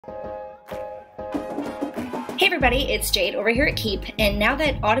Hey everybody, it's Jade over here at Keap, and now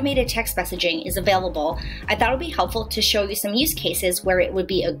that automated text messaging is available, I thought it would be helpful to show you some use cases where it would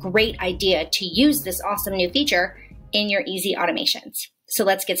be a great idea to use this awesome new feature in your easy automations. So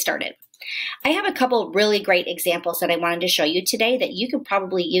let's get started. I have a couple really great examples that I wanted to show you today that you could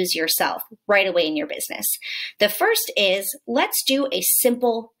probably use yourself right away in your business. The first is, let's do a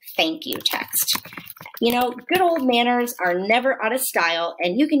simple thank you text. You know, good old manners are never out of style,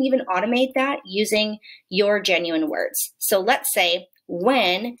 and you can even automate that using your genuine words. So let's say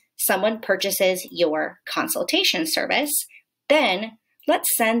when someone purchases your consultation service, then let's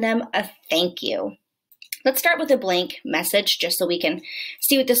send them a thank you. Let's start with a blank message just so we can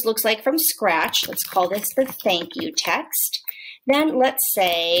see what this looks like from scratch. Let's call this the thank you text. Then let's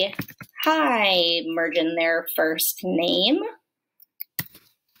say, hi, merge in their first name.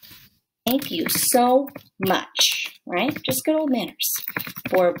 Thank you so much, right? Just good old manners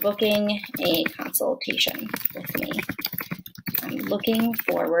for booking a consultation with me. I'm looking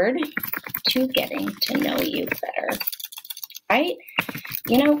forward to getting to know you better, right?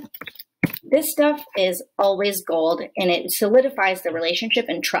 You know, this stuff is always gold, and it solidifies the relationship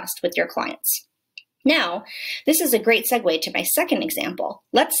and trust with your clients. Now, this is a great segue to my second example.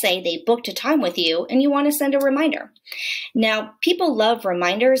 Let's say they booked a time with you and you want to send a reminder. Now, people love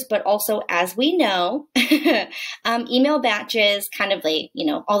reminders, but also, as we know, email batches kind of like,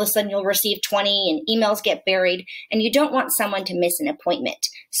 all of a sudden you'll receive 20 and emails get buried, and you don't want someone to miss an appointment.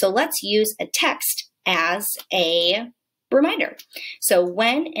 So let's use a text as a reminder. So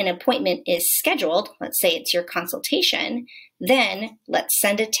when an appointment is scheduled, let's say it's your consultation, then let's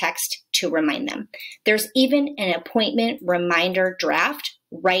send a text to remind them. There's even an appointment reminder draft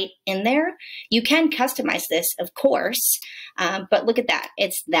right in there. You can customize this, of course, but look at that.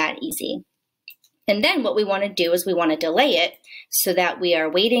 It's that easy. And then what we want to do is we want to delay it so that we are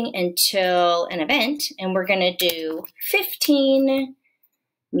waiting until an event, and we're going to do 15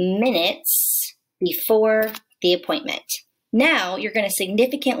 minutes before the appointment. Now you're going to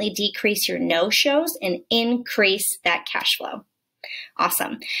significantly decrease your no-shows and increase that cash flow.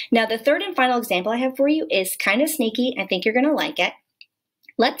 Awesome. Now the third and final example I have for you is kind of sneaky. I think you're going to like it.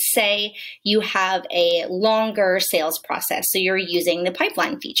 Let's say you have a longer sales process, so you're using the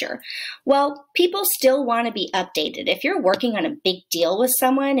pipeline feature. Well, people still want to be updated. If you're working on a big deal with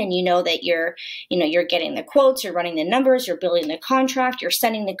someone and you know that you're getting the quotes, you're running the numbers, you're building the contract, you're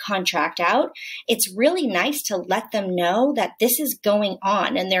sending the contract out, it's really nice to let them know that this is going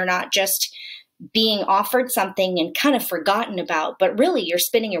on and they're not just being offered something and kind of forgotten about, but really you're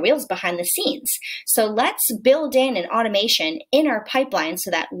spinning your wheels behind the scenes. So let's build in an automation in our pipeline so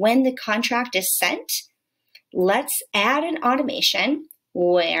that when the contract is sent, let's add an automation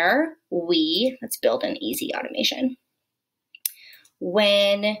where let's build an easy automation.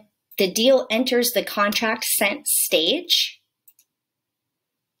 When the deal enters the contract sent stage,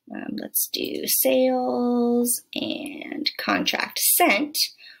 let's do sales and contract sent.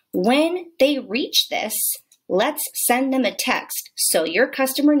 When they reach this, let's send them a text so your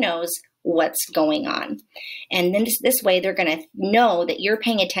customer knows what's going on. And then this way they're going to know that you're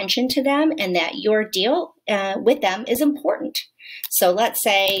paying attention to them and that your deal with them is important. So let's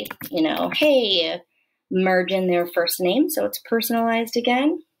say, hey, merge in their first name so it's personalized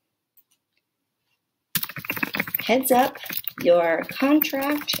again. Heads up, your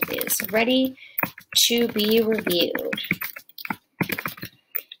contract is ready to be reviewed.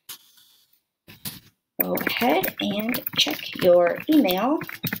 Go ahead and check your email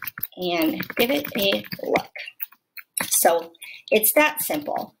and give it a look. So it's that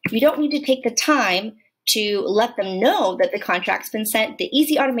simple. You don't need to take the time to let them know that the contract's been sent. The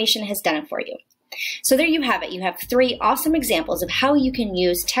easy automation has done it for you. So there you have it. You have 3 awesome examples of how you can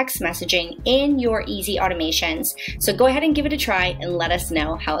use text messaging in your easy automations. So go ahead and give it a try and let us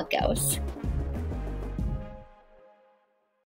know how it goes.